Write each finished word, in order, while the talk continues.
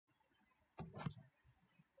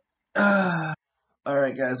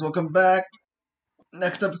Alright guys, welcome back.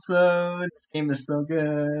 Next episode. Game is so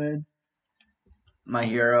good. My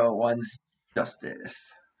hero wants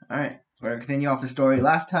justice. Alright, we're gonna continue off the story.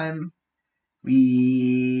 Last time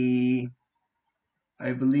I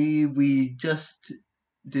believe we just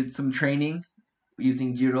did some training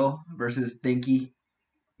using Jiro versus Denki.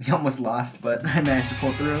 We almost lost, but I managed to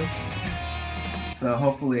pull through. So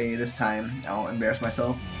hopefully this time I won't embarrass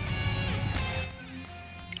myself.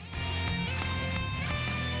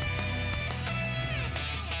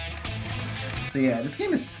 So yeah, this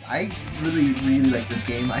game is, I really like this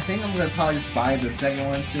game. I think I'm gonna probably just buy the second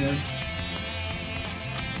one soon.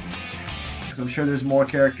 Because I'm sure there's more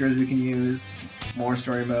characters we can use, more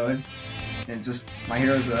story mode. And just, My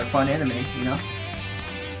Hero's a fun anime, you know?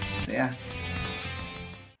 So yeah.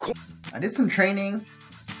 I did some training.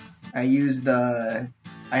 I used I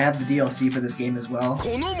have the DLC for this game as well.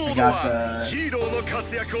 I got the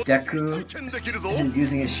Deku,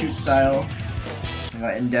 using his shoot style. I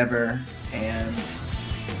got Endeavor, and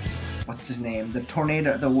what's his name? The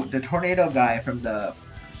tornado guy from the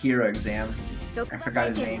hero exam. I forgot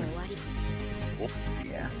his name.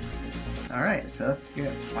 Yeah. Alright, so let's get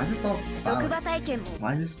it. Why is this all silent?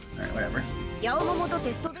 Why is this? Alright, whatever.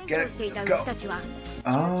 Let's get it. Let's go.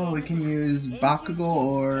 Oh, we can use Bakugo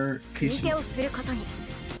or Kishi.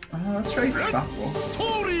 Oh, let's try Bakugo.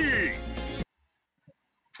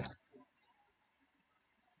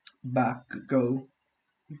 Bakugo.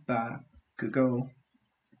 Bakugo.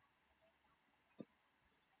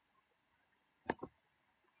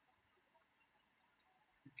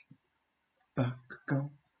 Bakugo.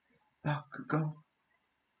 Bakugo.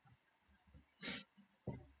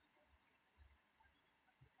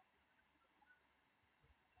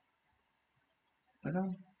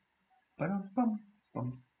 Ba-dum-bum-bum.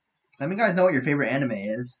 Let me guys know what your favorite anime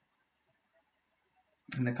is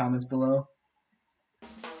in the comments below.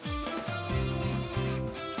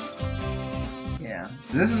 Yeah,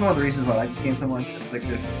 so this is one of the reasons why I like this game so much. Like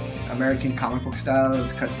this American comic book style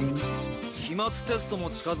of cutscenes.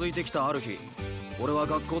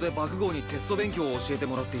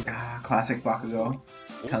 Classic Bakugo.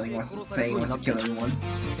 Saying wants to kill everyone.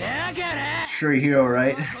 Sure hero,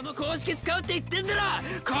 right?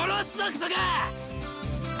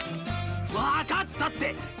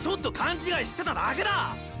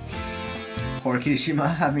 Poor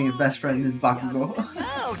Kirishima having a best friend is Bakugo.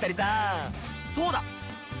 そうだ。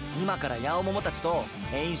今からヤオモモたちと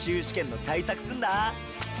演習試験の対策すんだ。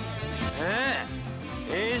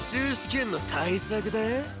演習試験の対策だ。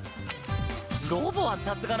ロボは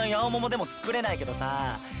さすがのヤオモモでも作れないけど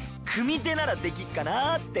さ、組手ならできっか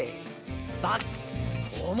なって。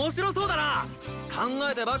面白そうだな。考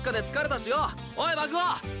えてばっかで疲れたしよ。おいバクゴ、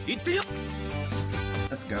行ってよ。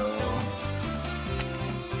Let's go.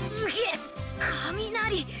 すげえ、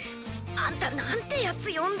雷。あんたなんてやつ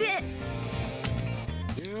呼んで。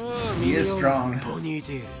He is strong.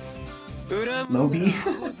 Lobi?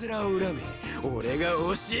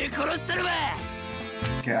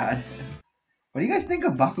 God. What do you guys think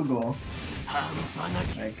of Bakugo?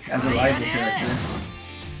 Like, as a rival character?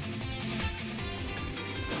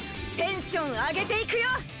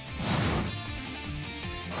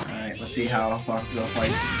 Alright, let's see how Bakugo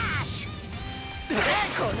fights.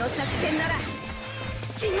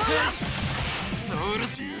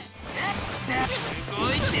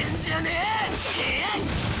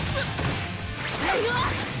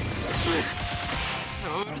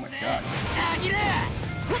 Oh my god.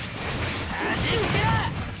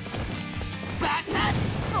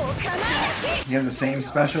 You have the same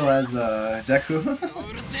special as Deku? Oh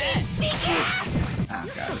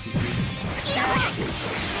god, what's he see?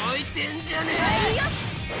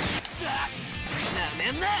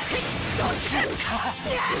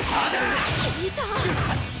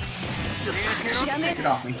 Get it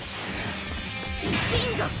off me.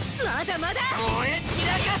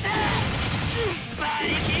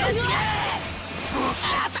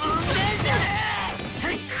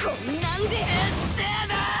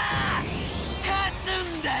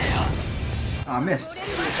 Oh, I missed.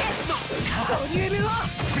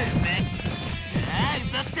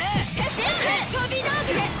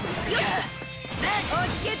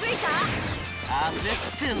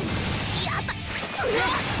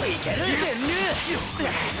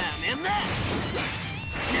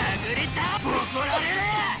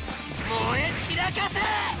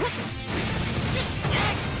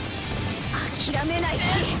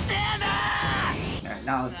 Alright,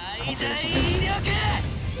 now hopefully this one hits.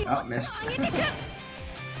 Oh, missed.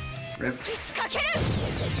 Rip.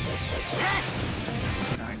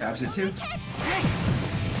 No, I dodged it too.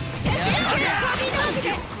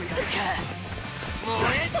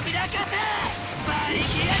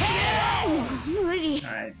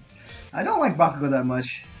 Alright. I don't like Bakugo that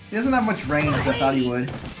much. He doesn't have much range as I thought he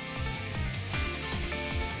would.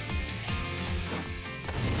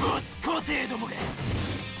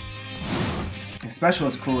 His special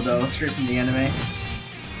is cool though, straight from the anime.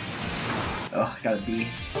 Oh, got a B.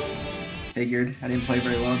 Figured. I didn't play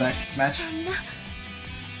very well that match.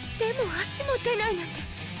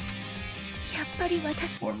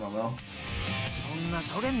 Four more well.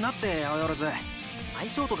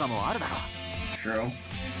 True.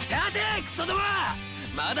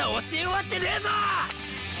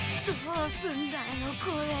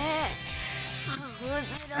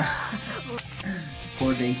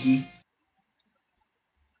 Poor Dinky.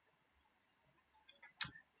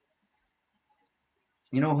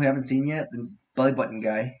 You know who we haven't seen yet? The belly button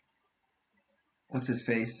guy. What's his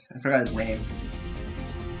face? I forgot his name.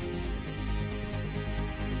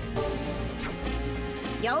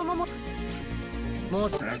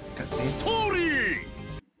 Alright, cutscene.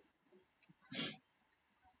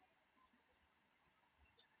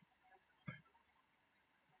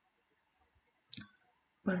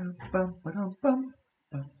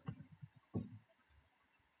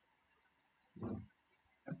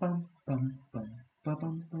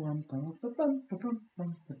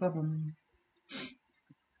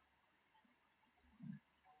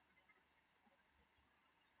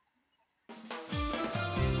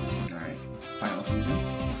 Alright, final season.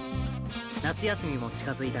 夏休みも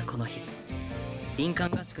近づいたこの日、林間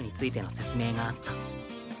合宿についての説明があった。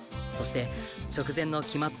そして直前の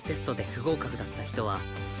期末テストで不合格だった人は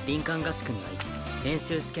林間合宿には行き、演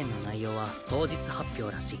習試験の内容は当日発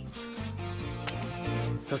表らしい。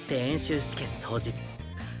そして演習試験当日、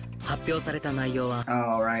発表された内容は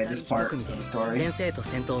1組で先生と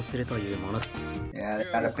戦闘するというものだ。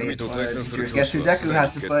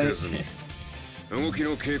動き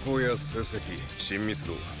の傾向や成績、親密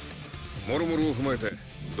度、もろもろを踏まえて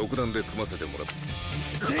独断で組ませてもらった。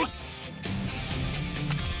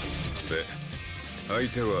で、相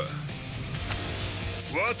手は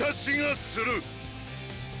私がする。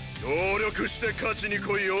協力して勝ちに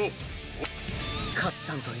来いよ。かっ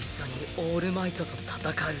ちゃんと一緒にオールマイトと戦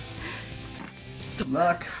う。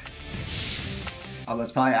Luck. Oh,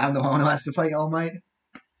 that's probably I'm the one who has to fight All Might.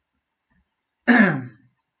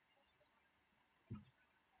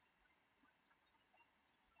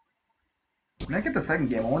 When I get the second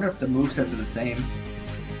game, I wonder if the movesets are the same.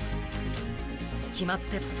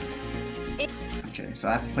 Okay, so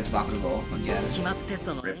I have to play Bakugo again.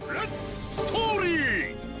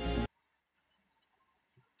 Story!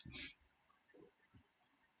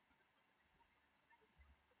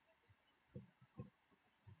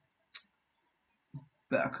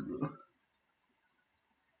 Bakugo.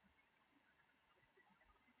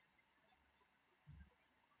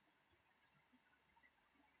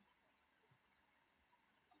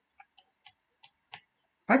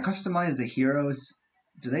 If I customize the heroes,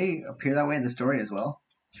 do they appear that way in the story as well?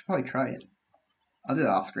 I should probably try it. I'll do that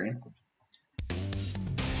off screen.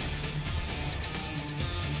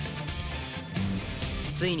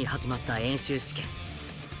 ついに始まった演習試験。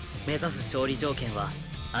目指す勝利条件は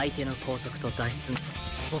相手の拘束と脱出。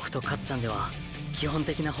僕とかっちゃんでは基本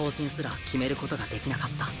的な方針すら決めることができなか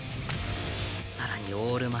った。さらに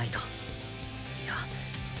オールマイト、いや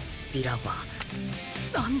ヴィランは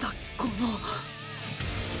なんだこの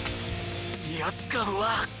やつか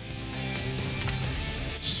は。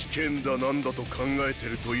試験だなんだと考えて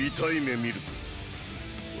ると痛い目見るぞ。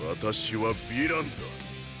私はヴィランだ、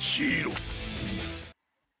ヒーロー。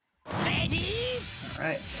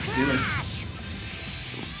Alright, let's do this.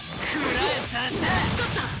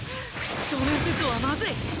 正面戦闘はまずい。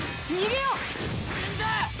逃げよう。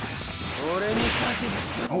俺に指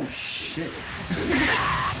図。Oh shit.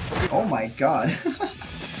 Oh my god.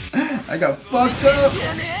 I got fucked up.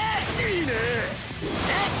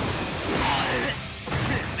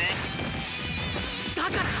 だか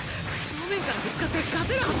ら正面からぶつかって勝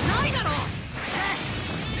てるはずないだろ。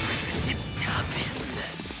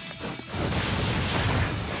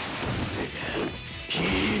ヒ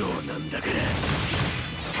ーローなんだから。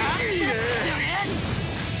いいね。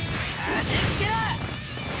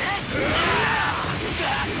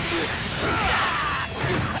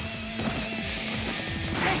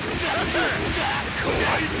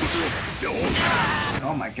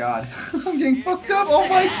Oh my god. I'm getting fucked up. Oh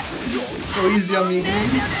my. So easy on me, dude.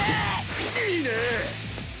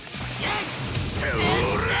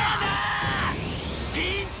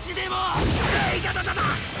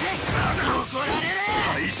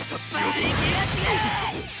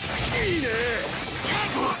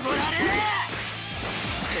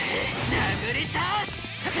 Oh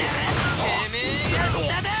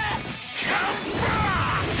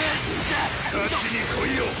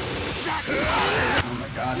my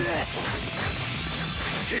god.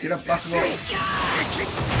 Get a fuck roll.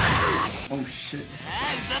 Oh shit.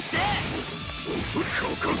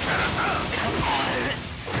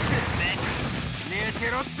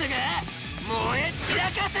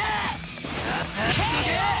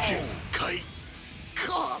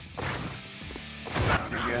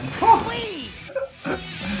 Again.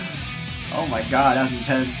 Oh my god, that was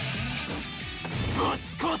intense.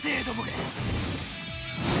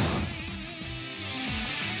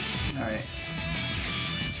 Alright.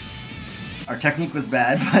 Our technique was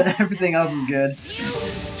bad, but everything else is good.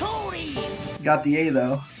 Got the A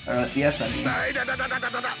though. Or the S, I mean.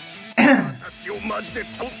 私をマジで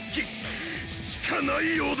倒す気しかな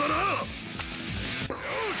いようだな。よ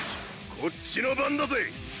し、こっちの番だ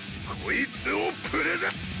ぜ。こいつをプレゼン。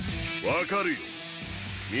わかるよ。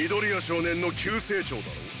緑谷少年の急成長だ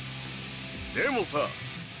ろ。でもさ、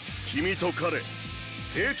君と彼、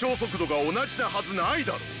成長速度が同じなはずない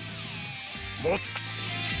だろ。もっ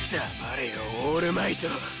黙れよオールマイト。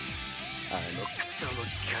あのクソの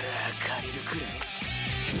力借りるくらい負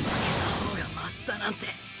けた方がマシだなんて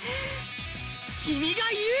君が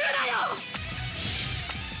言うなよ。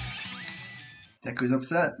 Deku's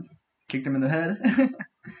upset. Kicked him in the head.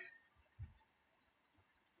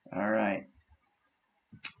 Alright.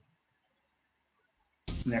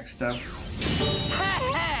 Next up.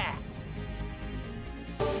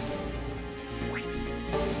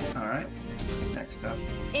 Alright. Next up.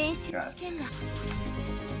 We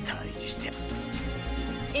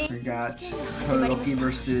got Todoroki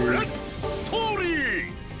versus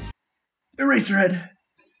Eraserhead.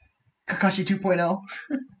 Kakashi 2.0.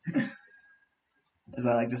 As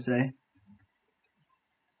I like to say.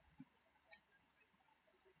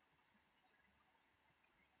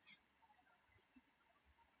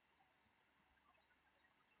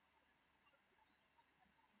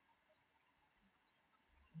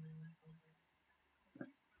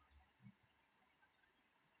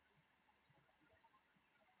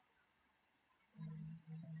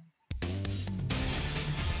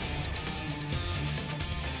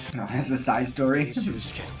 Oh, this is a side story.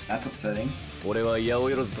 That's upsetting. Saying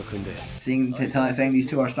these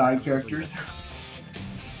two are side characters.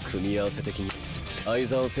 組み合わせ的に相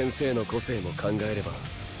沢先生の個性も考えれば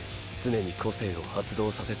常に個性を発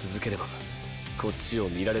動させ続ければこっちを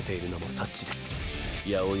見られているのも察知で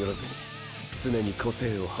八百万に常に個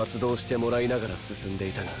性を発動してもらいながら進んで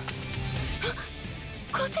いたが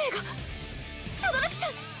個性が轟さん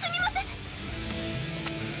すみません。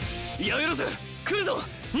八百万来るぞ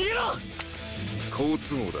逃げろ。好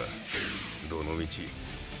都合だ。どの道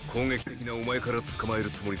攻撃的なお前から捕まえる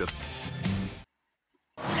つもりだ。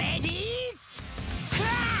レディークラ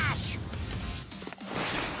ッシュ。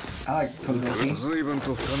 I like Todoroki. 随分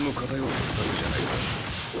と負担の偏った作じゃないか。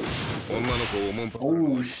女の子をおもんぱから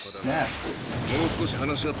Oh, snap. もう少し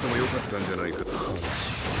話し合ってもよかったんじゃないか。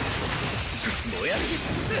燃やし尽く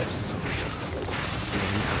す。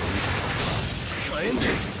火炎で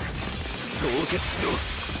凍結しろ。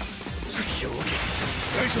氷結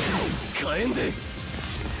対処すろ。火炎で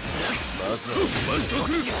まずはマスト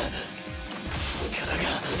する。力が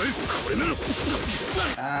これなの。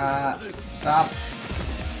Stop.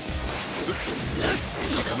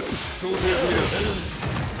 想定済みだ。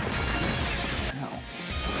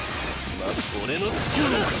まず俺の力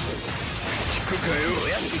だ。引くかよ。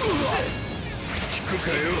燃やし尽くす。引く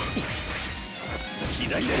かよ。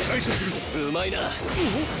左で対処する。うまいな。うらん。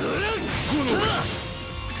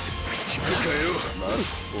引くかよ。まず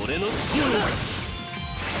俺の力だ。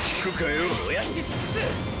引くかよ。燃やし尽くす。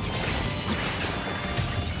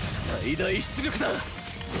最大出力だ。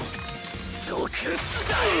特大。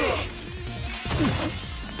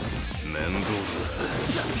面倒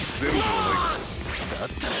だ。ゼロではないか。だっ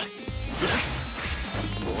たら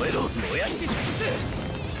燃えろ。燃やし尽くす。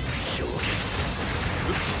氷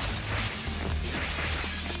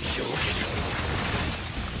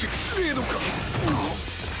結レードか。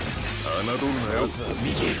侮るなよ。まずは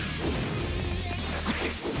右。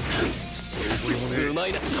そうこれもね。うま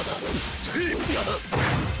いな。ま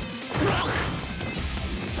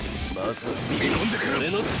ずは右。込んでから俺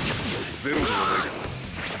の力ゼロではないか。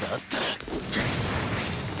だったら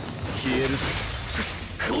消えるぞ。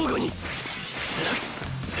交互に。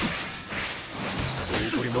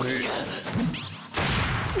そうこれもね。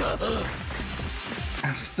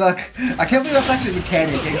I'm stuck. I can't believe that's actually the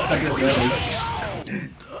cannon. Getting stuck in the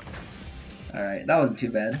building. Alright, that wasn't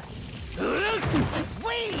too bad.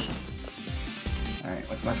 Alright,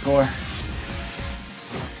 what's my score?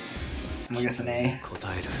 I guess an A.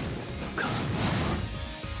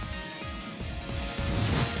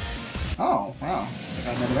 Oh, wow. I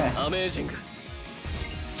got another S. Amazing.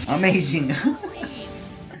 Amazing.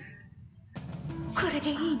 これ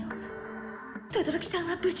でいいの？轟さん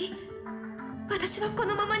は無事。私はこ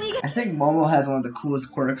のまま逃げ。 I think Momo has one of the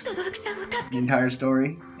coolest quirks 轟さんを助 in け the entire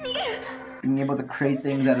story. 逃げる。 Being able to create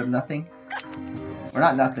things out of nothing. Or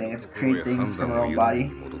not nothing, it's create things from her own body.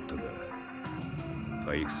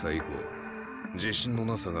 体育祭以降、自信の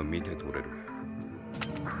なさが見て取れる。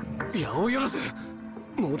八百万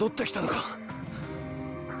戻ってきたのか。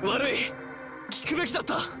悪い。聞くべきだっ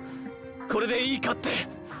た。これでいいかって。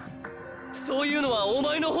そういうのはお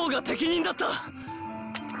前の方が適任だった。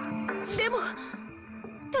でも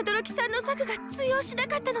轟さんの策が通用しな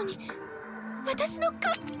かったのに私の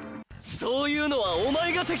か。そういうのはお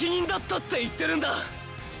前が適任だったって言ってるんだ。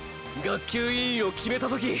学級委員を決めた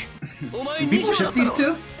時、お前 Do 2 people 票だ ship った these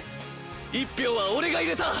の。 two? 1票は俺が入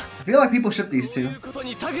れた。 I feel like people ship these そうい two. うこと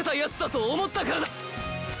に長けたやつだと思ったからだ。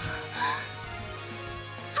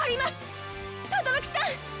あります。轟さん、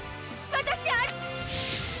私あり。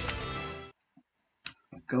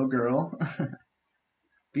 Go girl.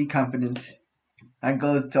 Be confident. That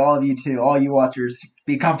goes to all of you too, all you watchers.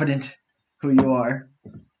 Be confident who you are.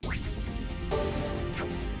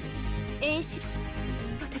 演習。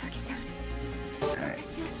轟さん。 Alright,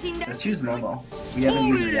 私を信頼。 let's choose Momo. We haven't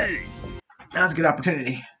used her yet. That was a good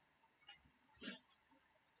opportunity. "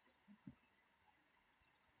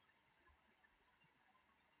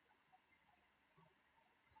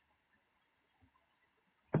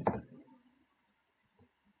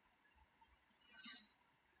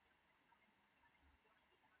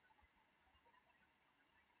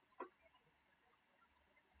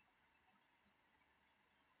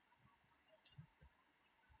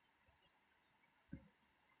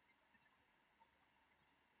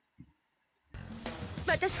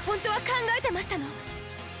私本当は考えてましたの。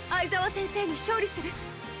相沢先生に勝利する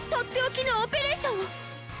とっておきのオペレーションを。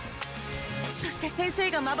そして先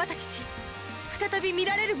生が瞬きし再び見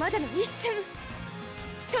られるまでの一瞬。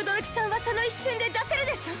轟さんはその一瞬で出せる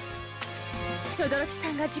でしょ。轟さ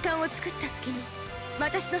んが時間を作った隙に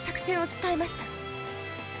私の作戦を伝えました。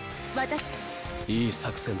私、いい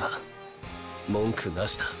作戦だ。文句な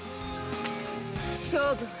しだ。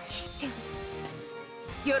勝負は一瞬。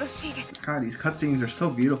よろしいですか。 God, these cutscenes are so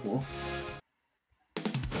beautiful.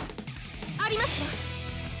 あります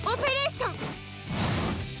わ、オペレーション。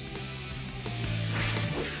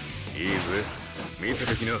いいぜ、見せ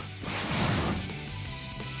てきな。レ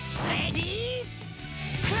ディー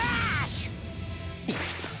クラッシュ。し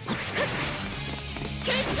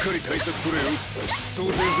っかり対策取れよ。想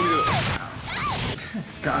定済みだ。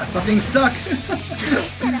 God, something's stuck! ダ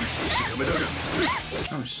メだが、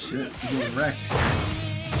 Oh shit, he's getting wrecked.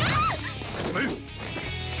 進め。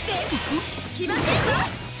決まってるわ。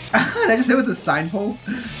 Did I just hit with a sign pole?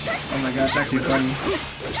 Oh my god, it's actually funny.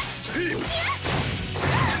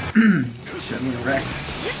 Shit, I'm getting wrecked.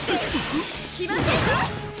 決まってるわ。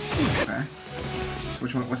 Okay. So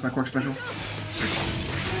which one? What's my quirk special?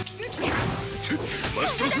 マ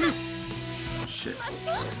ストする。 Oh shit.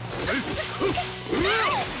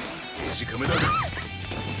 短めだが、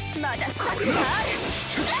まだ策がある。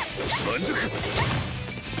満足。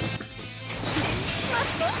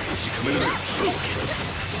短めだが、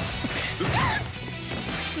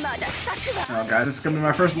まだ策は。 Oh guys, this is gonna be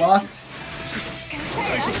my first loss.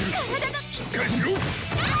 しっかりしろ。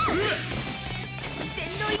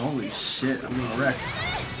 Holy shit, I'm getting wrecked.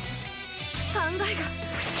 考えが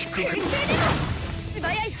空中でも素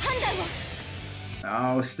早い判断を。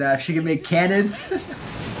 Oh, Steph, she can make cannons.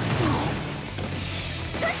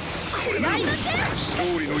 食らいません。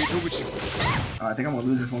勝利の糸口。 Oh, I think I'm gonna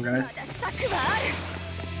lose this one, guys. まだ策はある。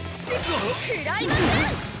食らいません。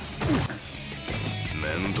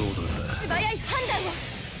面倒だな。素早い判断を。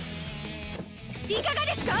いかが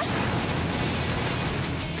ですか。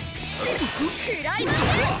食らいません。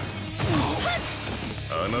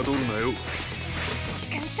侮るなよ。時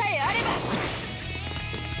間さえあれば。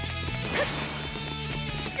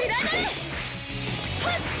つらない。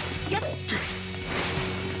やっ。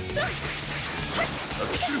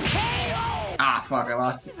Ah, fuck, I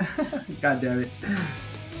lost it. God damn it.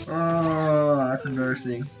 Oh, that's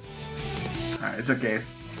embarrassing. Alright, it's okay.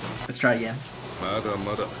 Let's try again. まだ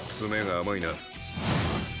まだ爪が甘いな。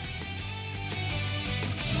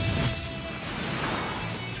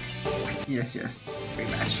 Yes, yes.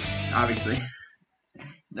 Rematch. Obviously.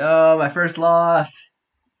 No, my first loss.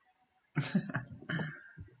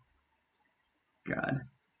 God.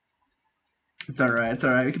 It's alright,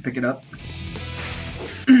 we can pick it up.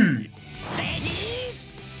 レディー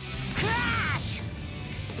クラッ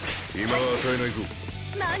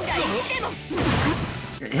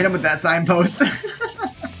Hit him with that signpost. I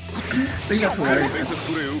think that's hilarious.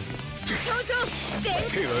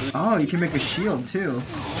 Oh, you can make a shield too.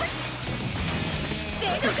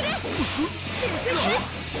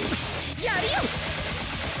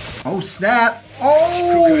 Oh snap!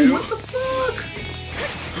 Oh, what the fuck?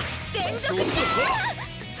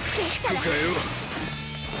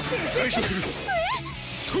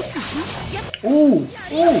 Oh,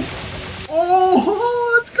 oh,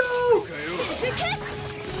 oh! Let's go!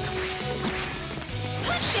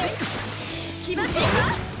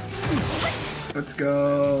 Let's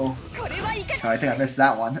go! Oh, I think I missed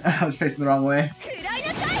that one. I was facing the wrong way.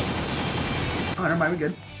 Oh, never mind, we're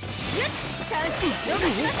good.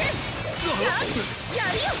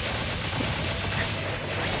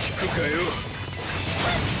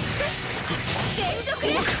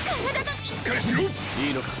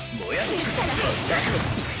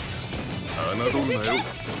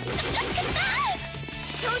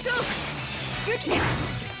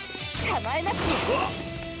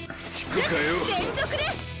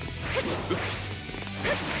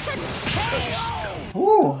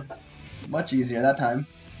 Ooh, much easier that time.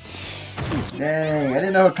 Dang, I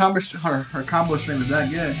didn't know her combo string was that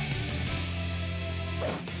good.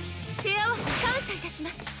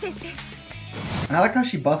 And I like how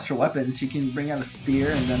she buffs her weapons. She can bring out a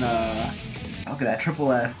spear and then look at that,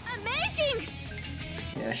 triple S.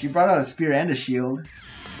 Yeah, she brought out a spear and a shield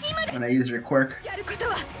when I used her quirk.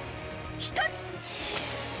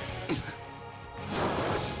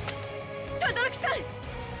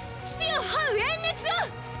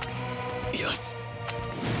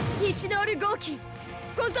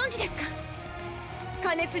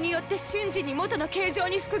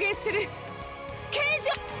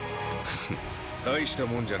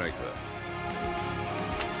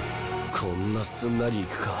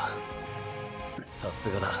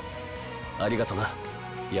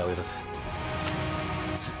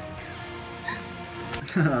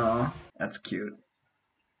 Oh, that's cute.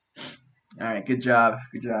 Alright, good job.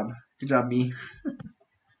 Good job. Good job, me.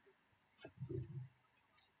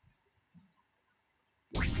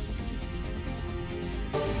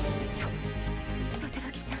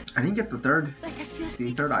 I didn't get the third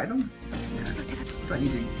item? That's weird. What do I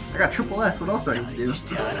need to do? I got triple S, what else do I need to do?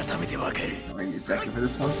 I'm gonna use Deku for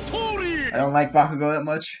this one. I don't like Bakugo that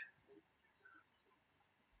much.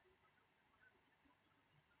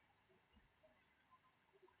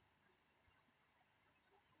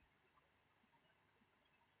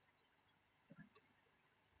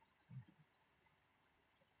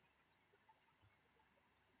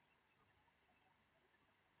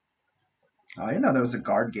 Oh, I didn't know there was a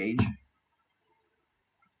guard gauge.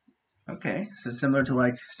 Okay, so similar to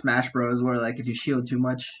like Smash Bros, where like if you shield too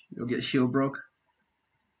much, you'll get shield broke.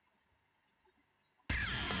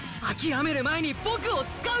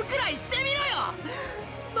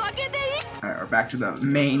 Alright, we're back to the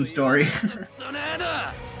main story.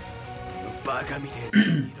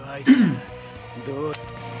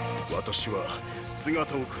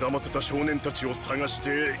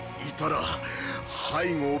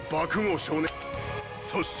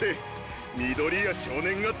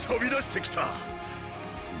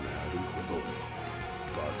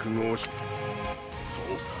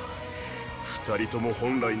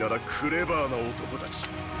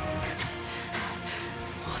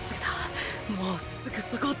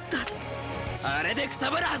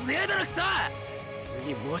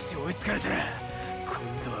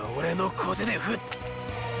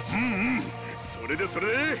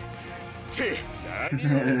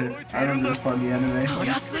 I remember this part of the anime.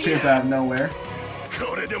 Appears out of nowhere.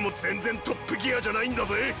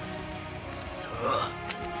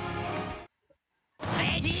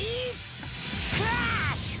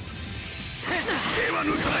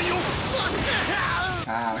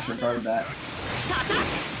 Ah, I should have thought of that.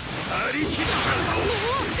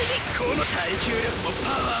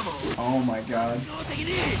 Oh my god.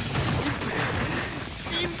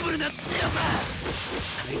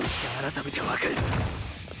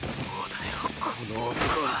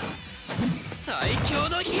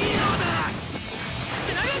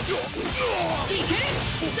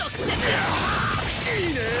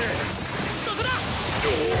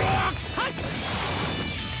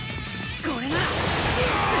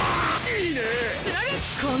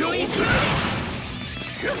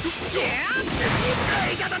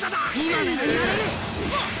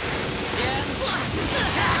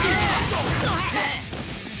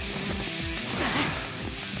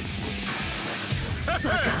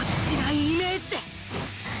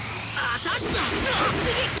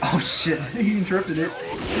 Oh shit, he interrupted it.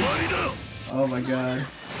 Oh my god.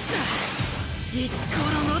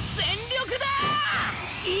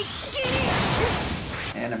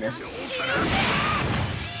 And I missed.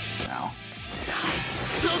 Ow.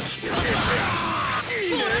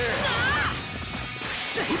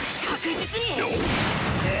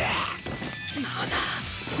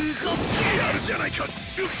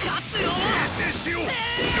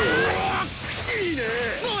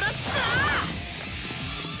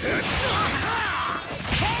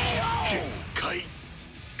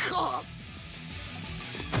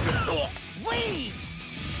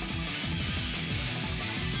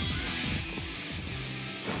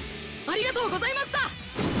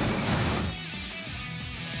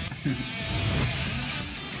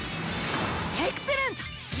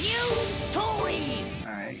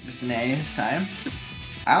 Alright, just an A this time.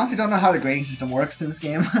 I honestly don't know how the grading system works in this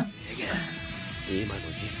game. 今の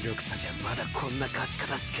実力差じゃまだこんな勝ち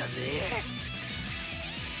方しかねえ。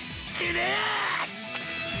死ね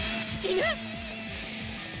え。死ぬ。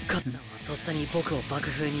かっちゃんはとっさに僕を爆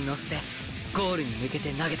風に乗せてゴールに向け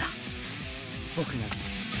て投げた。僕が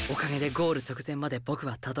おかげでゴール直前まで僕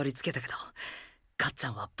はたどり着けたけど、かっちゃ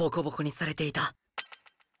んはボコボコにされていた。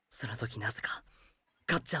その時なぜか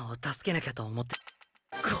かっちゃんを助けなきゃと思って、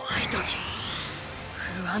怖い時、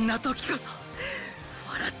不安な時こそ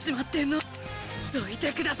笑っちまってんの。どい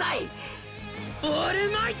てください、オー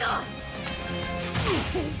ルマイト。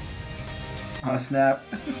Oh snap.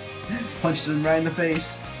 Punched him right in the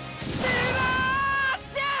face.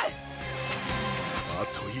 あ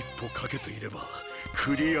と一歩かけていれば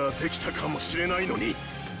クリアできたかもしれないのに。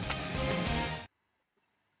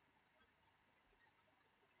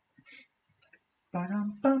I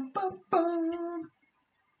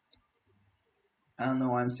don't know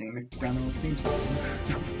why I'm singing McDonald's theme song.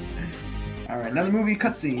 Alright, another movie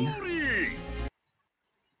cutscene.「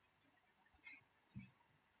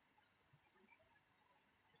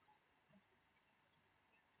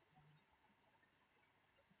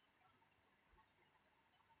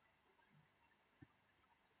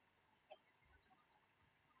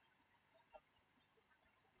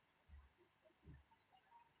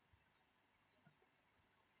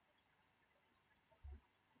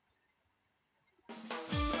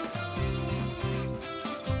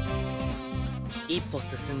一歩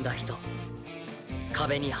進んだ人、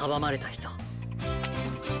壁に阻まれた人、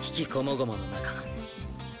引きこもごもの中、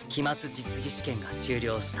期末実技試験が終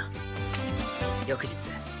了した。翌日、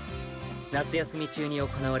夏休み中に行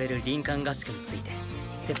われる林間合宿について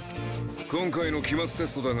今回の期末テ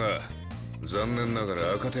ストだが残念なが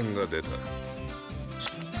ら赤点が出た。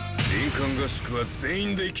林間合宿は全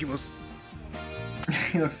員で行きます。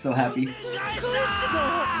He looks so happy.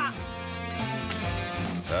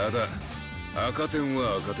 ただ赤点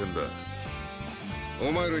は赤点だ。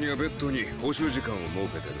お前らには別途に補習時間を設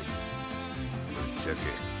けてる。ぶっちゃけ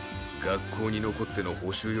学校に残っての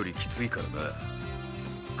補習よりきついからな。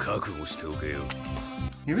覚悟しておけよ。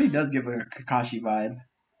He really does give a Kakashi vibe.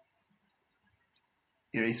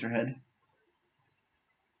 Eraserhead.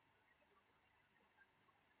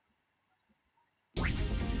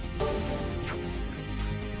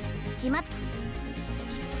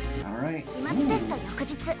 Alright.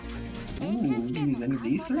 Ooh, we can use any of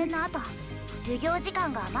these three? You know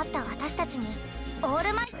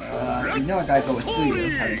I gotta go with Suyu. I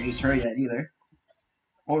haven't used her yet either.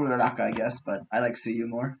 Or Uraraka, I guess, but I like Suyu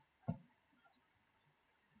more.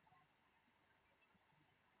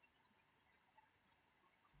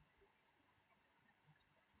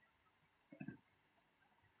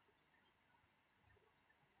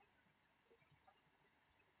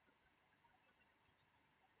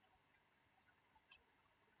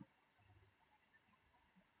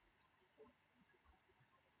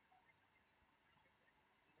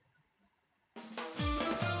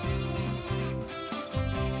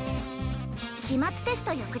 Oh,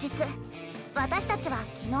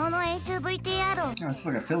 this is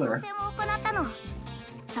like a filler.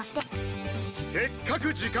 せっか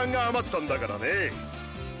く時間が余ったんだからね。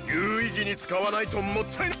有意義に使わないともっ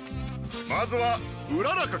たいない。まずはう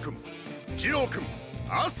ららかくん、ジローくん、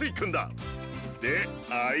アスイくんだ。で、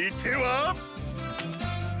相手は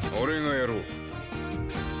俺がやろう。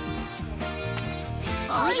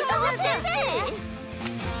相沢先生。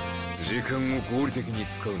時間を合理的に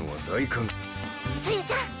使うのは大歓迎。つゆ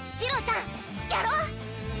ちゃん、ジローちゃん、やろう。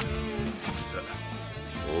さあ、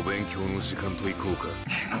お勉強の時間と行こうか。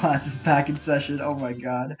Class is back in session. Oh my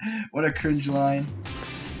god. What a cringe line.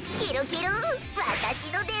 キロキロ、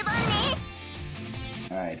私の出番ね。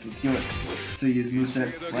Alright, so let's see what Suyu's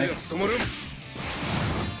moveset's like.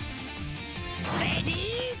 レディー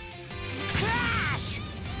クラッシュ。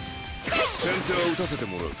センターを打たせて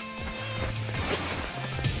もらう。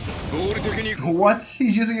What?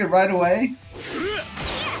 He's using it right away?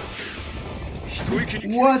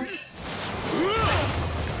 What?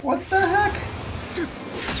 What the heck?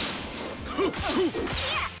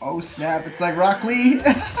 Oh snap, it's like Rock Lee!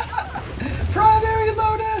 Primary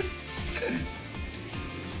Lotus!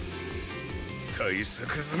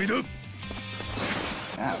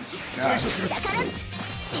 Ouch, gosh.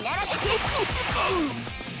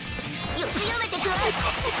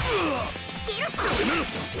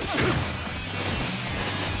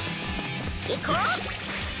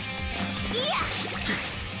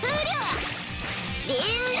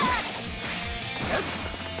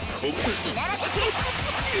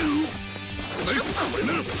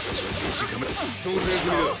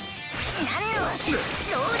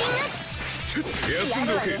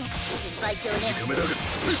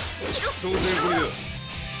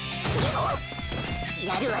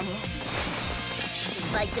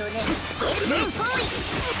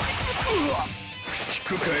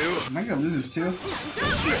 Am I gonna lose this too?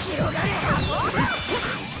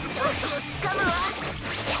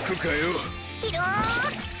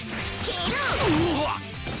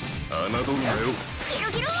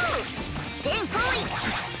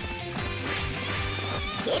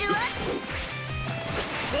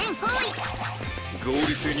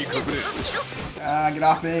 Ah, get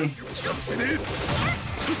off me!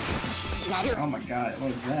 Oh my god, what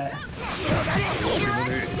was that?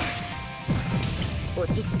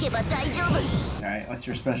 Alright, what's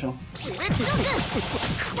your special?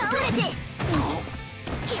 Not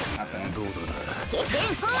bad.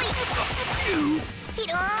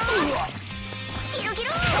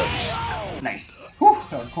 Nice! Whew,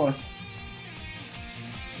 that was close.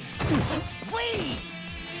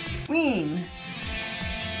 Ween!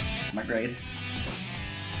 That's my grade.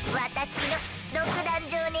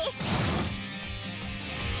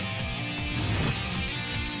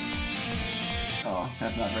 Oh,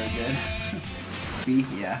 that's not very good. B,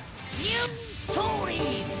 yeah.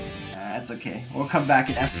 That's okay. We'll come back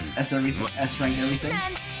and S everything, S rank everything.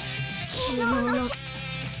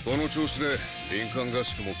 この調子で林間合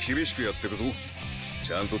宿も厳しくやってくぞ。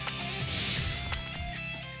ちゃんと。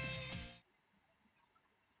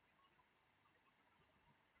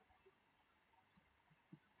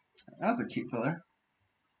That was a cute filler.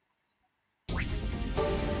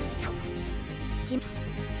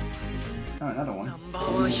 Oh, another one.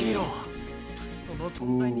 Ooh.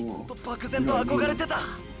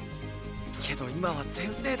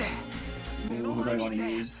 Ooh, who do I want to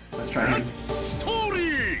use? Let's try him.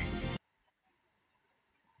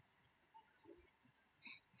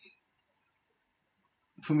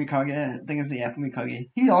 Fumikage, I think it's the Fumikage.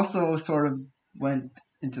 He also sort of went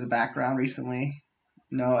into the background recently.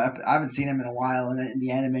 No, I haven't seen him in a while in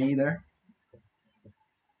the anime either.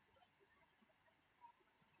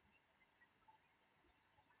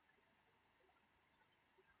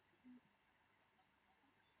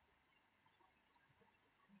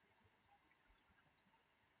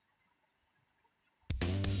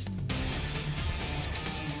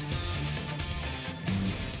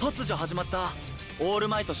突如始まったオール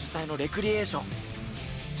マイト主催のレクリエーション。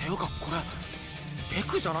ていうかこれレ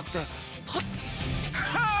クじゃなくて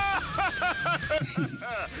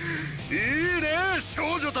いいね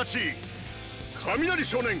少女たち。雷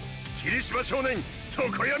少年、霧島少年、常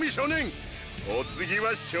闇少年。お次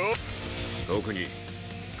は特に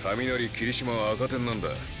雷霧島は赤点なんだ。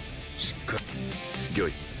しっかりよ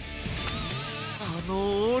い。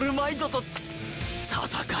オールマイトと戦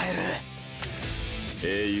える。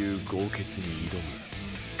英雄豪傑に挑む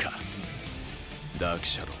か。ダーク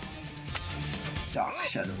シャドウ。ダーク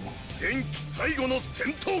シャドウ。前期最後の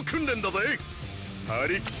戦闘訓練だぜ。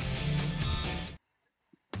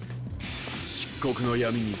漆黒の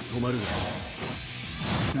闇に染まる。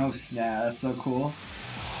No snap, that's so cool.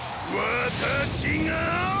 私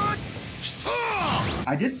が来た。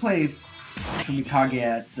 I did play Fumikage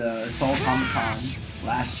at the Seoul Comic-Con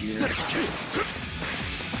last year.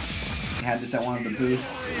 They had this at one of the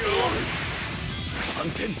booths.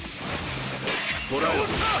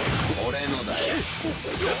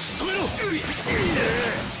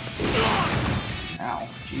 Ow,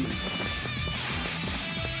 jeez.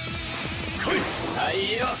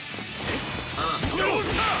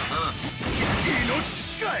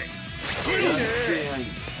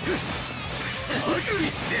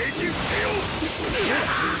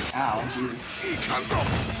 Ow, jeez.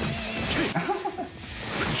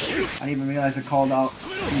 I didn't even realize it called out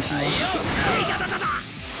Ishii.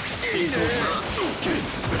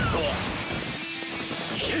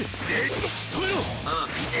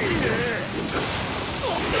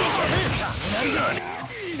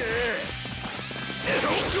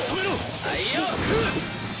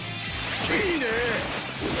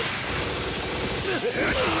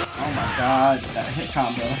 Oh my god, that hit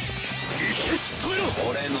combo.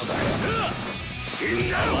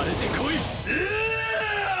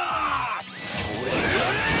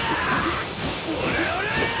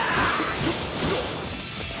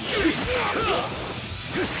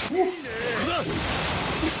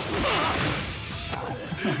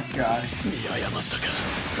 God.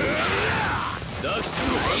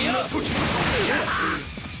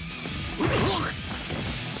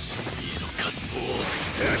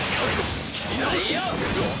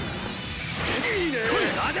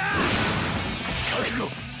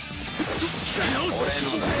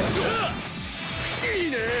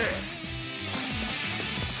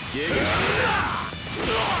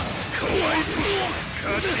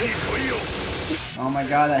 Oh my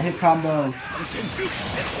god, that hit combo.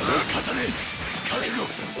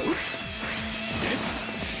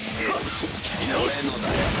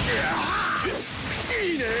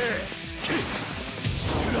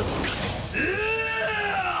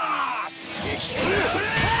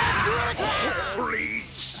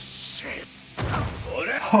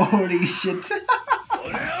 Holy shit.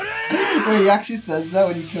 Wait, he actually says that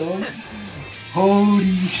when you kill him?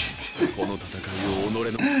 Holy shit.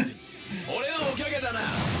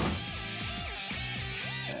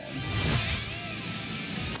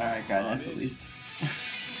 Alright, guys, that's the least.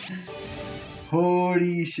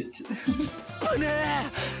 Holy shit.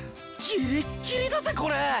 キレッキレだぜこ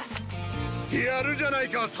れ。やるじゃない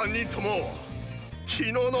か3人とも。昨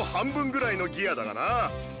日の半分ぐらいのギアだが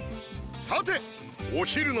な。さて、お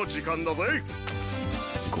昼の時間だぜ。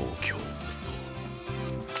豪強無双。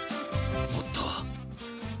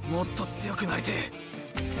もっと強くなりてえ。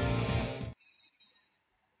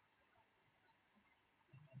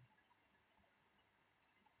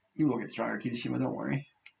You will get stronger, Kirishima, don't worry.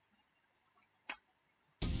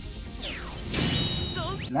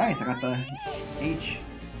 Nice, I got the H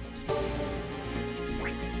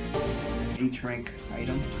rank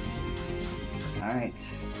item. Alright.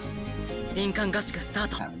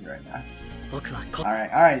 Happens right now.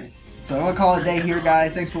 Alright. So I'm gonna call it a day here,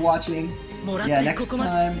 guys. Thanks for watching. Yeah, next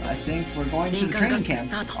time I think we're going to the training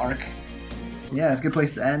camp arc. So yeah, it's a good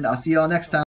place to end. I'll see y'all next time.